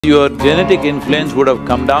Your genetic influence would have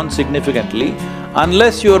come down significantly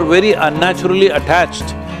unless you're very unnaturally attached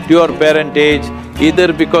to your parentage,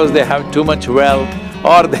 either because they have too much wealth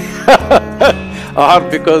or or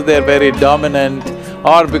because they're very dominant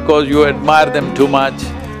or because you admire them too much,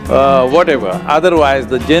 whatever. Otherwise,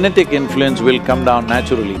 the genetic influence will come down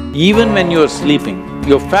naturally. Even when you're sleeping,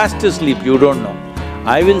 you're fast asleep, you don't know.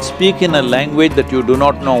 I will speak in a language that you do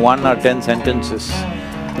not know 1 or 10 sentences.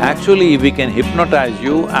 Actually, we can hypnotize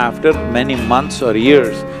you after many months or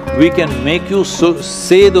years. We can make you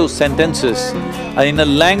say those sentences in a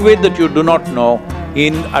language that you do not know.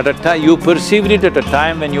 You perceived it at a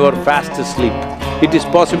time when you are fast asleep. It is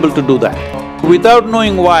possible to do that. Without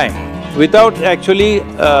knowing why, without actually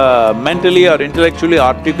mentally or intellectually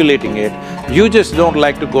articulating it, you just don't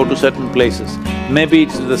like to go to certain places. Maybe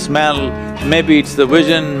it's the smell, maybe it's the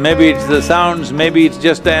vision, maybe it's the sounds, maybe it's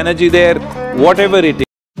just the energy there, whatever it is.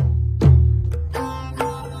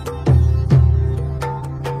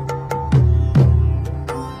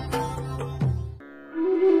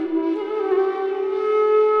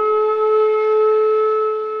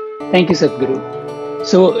 Thank you, Sadhguru.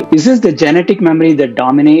 So, is this the genetic memory that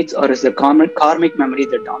dominates, or is the karmic memory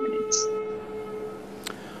that dominates?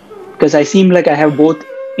 Because I seem like I have both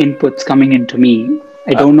inputs coming into me.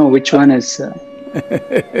 I don't know which one is…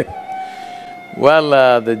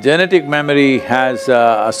 Well, the genetic memory has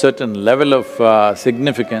a certain level of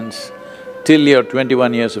significance till you're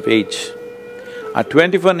 21 years of age. At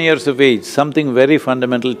 21 years of age, something very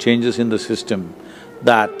fundamental changes in the system,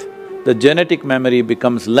 that the genetic memory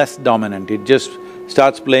becomes less dominant, it just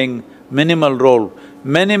starts playing minimal role.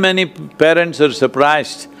 Many parents are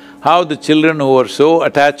surprised how the children who were so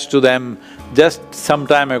attached to them just some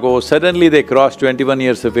time ago, suddenly they cross 21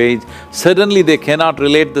 years of age, suddenly they cannot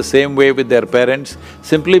relate the same way with their parents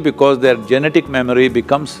simply because their genetic memory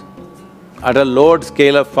becomes at a lowered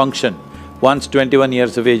scale of function once 21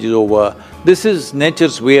 years of age is over. This is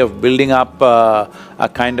nature's way of building up a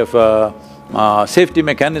kind of a safety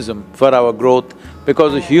mechanism for our growth,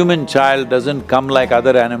 because a human child doesn't come like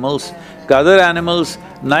other animals. Other animals,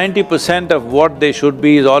 90% of what they should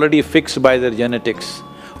be is already fixed by their genetics.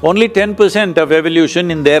 Only 10% of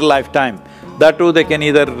evolution in their lifetime, that too they can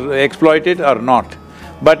either exploit it or not.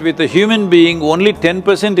 But with a human being, only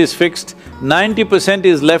 10% is fixed, 90%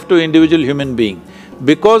 is left to individual human being.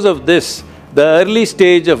 Because of this, the early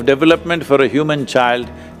stage of development for a human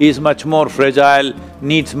child is much more fragile,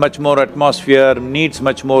 needs much more atmosphere, needs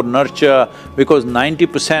much more nurture, because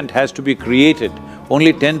 90% has to be created,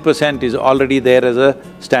 only 10% is already there as a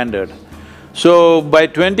standard. So, by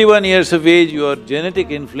 21 years of age, your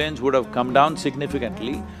genetic influence would have come down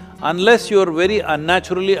significantly unless you're very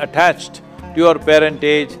unnaturally attached to your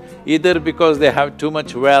parentage, either because they have too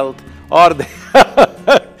much wealth or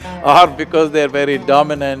or because they're very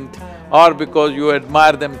dominant, or because you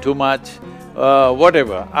admire them too much,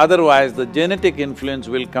 whatever. Otherwise, the genetic influence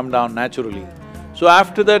will come down naturally. So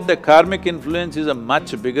after that, the karmic influence is a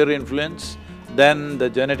much bigger influence than the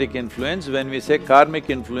genetic influence. When we say karmic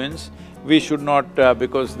influence, we should not…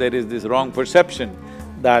 because there is this wrong perception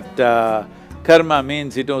that karma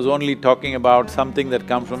means it was only talking about something that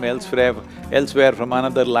comes from elsewhere from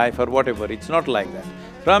another life or whatever. It's not like that.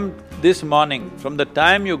 From this morning, from the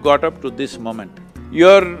time you got up to this moment,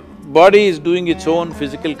 your body is doing its own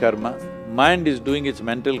physical karma, mind is doing its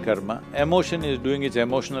mental karma, emotion is doing its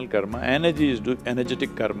emotional karma, energy is doing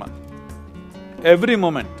energetic karma. Every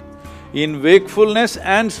moment, in wakefulness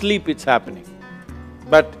and sleep it's happening.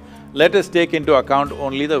 But let us take into account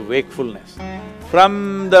only the wakefulness.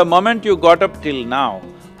 From the moment you got up till now,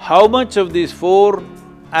 how much of these 4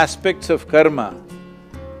 aspects of karma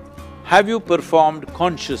have you performed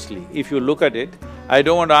consciously? If you look at it, I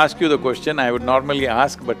don't want to ask you the question I would normally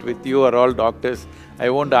ask, but with you are all doctors, I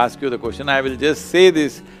won't ask you the question, I will just say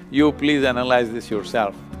this, you please analyze this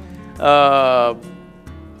yourself. Not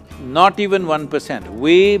even 1%,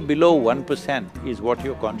 way below 1% is what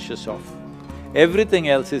you're conscious of. Everything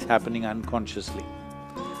else is happening unconsciously.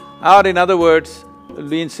 Or in other words,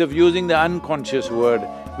 instead of using the unconscious word,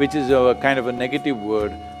 which is a kind of a negative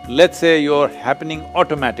word, let's say you're happening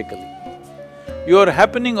automatically. You're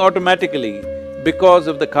happening automatically because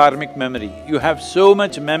of the karmic memory. You have so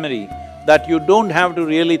much memory that you don't have to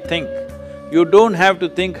really think. You don't have to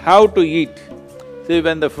think how to eat. See,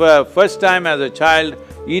 when the first time as a child,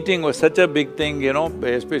 eating was such a big thing,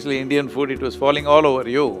 especially Indian food, it was falling all over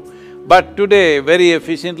you. But today, very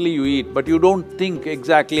efficiently you eat, but you don't think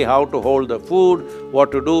exactly how to hold the food,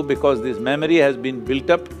 what to do, because this memory has been built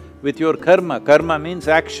up with your karma. Karma means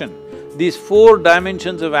action. These 4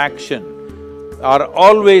 dimensions of action are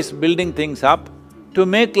always building things up to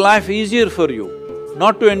make life easier for you.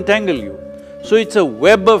 not to entangle you. So it's a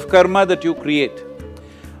web of karma that you create.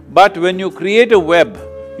 But when you create a web,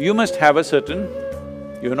 you must have a certain,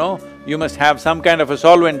 you must have some kind of a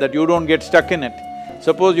solvent that you don't get stuck in it.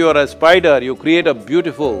 Suppose you are a spider, you create a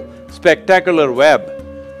beautiful, spectacular web.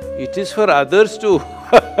 It is for others to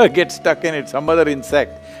get stuck in it, some other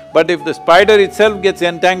insect. But if the spider itself gets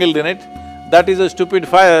entangled in it, that is a stupid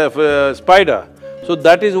spider. So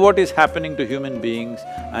that is what is happening to human beings.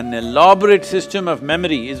 An elaborate system of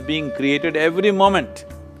memory is being created every moment.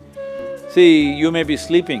 See, you may be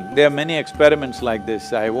sleeping, there are many experiments like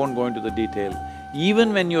this, I won't go into the detail.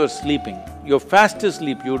 Even when you are sleeping, you're fast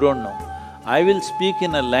asleep, you don't know. I will speak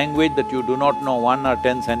in a language that you do not know 1 or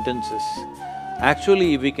 10 sentences.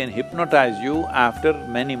 Actually, we can hypnotize you after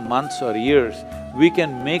many months or years. We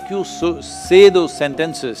can make you say those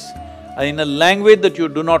sentences in a language that you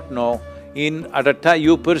do not know,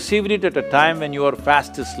 you perceived it at a time when you are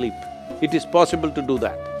fast asleep. It is possible to do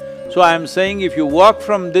that. So I am saying if you walk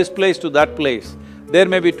from this place to that place, there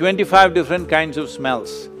may be 25 different kinds of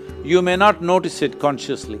smells. You may not notice it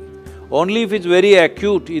consciously. Only if it's very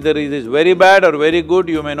acute, either it is very bad or very good,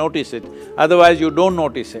 you may notice it, otherwise you don't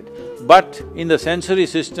notice it. But in the sensory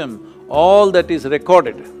system, all that is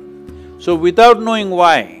recorded. So without knowing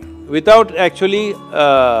why, without actually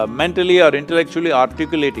mentally or intellectually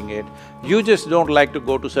articulating it, you just don't like to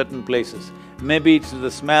go to certain places. Maybe it's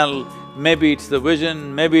the smell, maybe it's the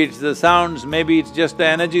vision, maybe it's the sounds, maybe it's just the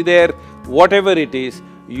energy there, whatever it is,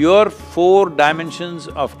 your 4 dimensions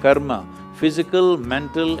of karma, physical,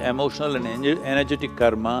 mental, emotional and energetic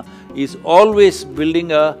karma is always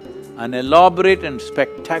building an elaborate and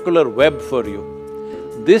spectacular web for you.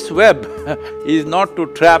 This web is not to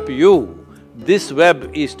trap you, this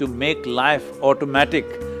web is to make life automatic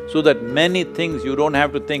so that many things you don't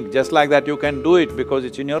have to think, just like that you can do it because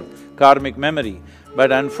it's in your karmic memory.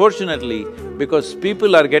 But unfortunately, because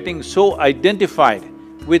people are getting so identified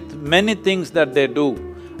with many things that they do,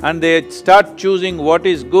 and they start choosing what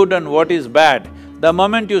is good and what is bad. The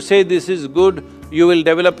moment you say this is good, you will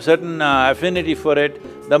develop certain affinity for it.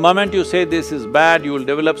 The moment you say this is bad, you will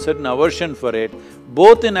develop certain aversion for it.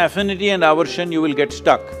 Both in affinity and aversion, you will get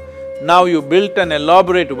stuck. Now you built an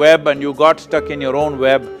elaborate web and you got stuck in your own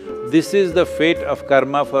web. This is the fate of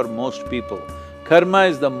karma for most people. Karma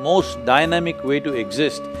is the most dynamic way to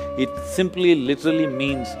exist. It simply literally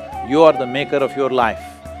means you are the maker of your life.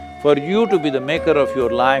 For you to be the maker of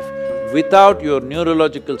your life, without your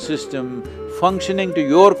neurological system functioning to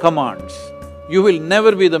your commands, you will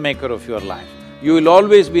never be the maker of your life. You will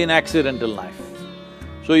always be an accidental life.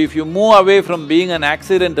 So if you move away from being an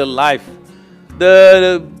accidental life,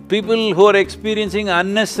 the people who are experiencing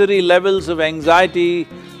unnecessary levels of anxiety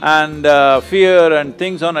and fear and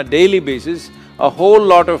things on a daily basis, a whole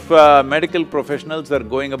lot of medical professionals are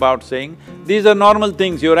going about saying, these are normal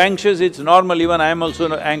things, you're anxious, it's normal, even I'm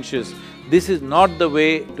also anxious. This is not the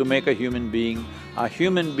way to make a human being. A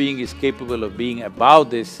human being is capable of being above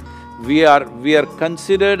this. We are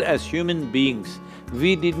considered as human beings.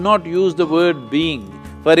 We did not use the word being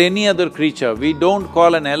for any other creature. We don't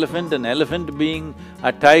call an elephant being,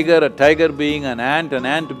 a tiger being, an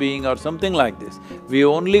ant being or something like this. We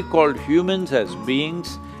only called humans as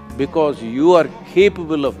beings because you are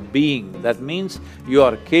capable of being. That means you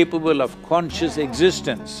are capable of conscious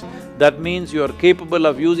existence. That means you are capable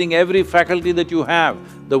of using every faculty that you have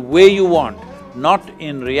the way you want, not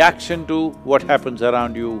in reaction to what happens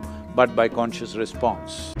around you, but by conscious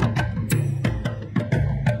response.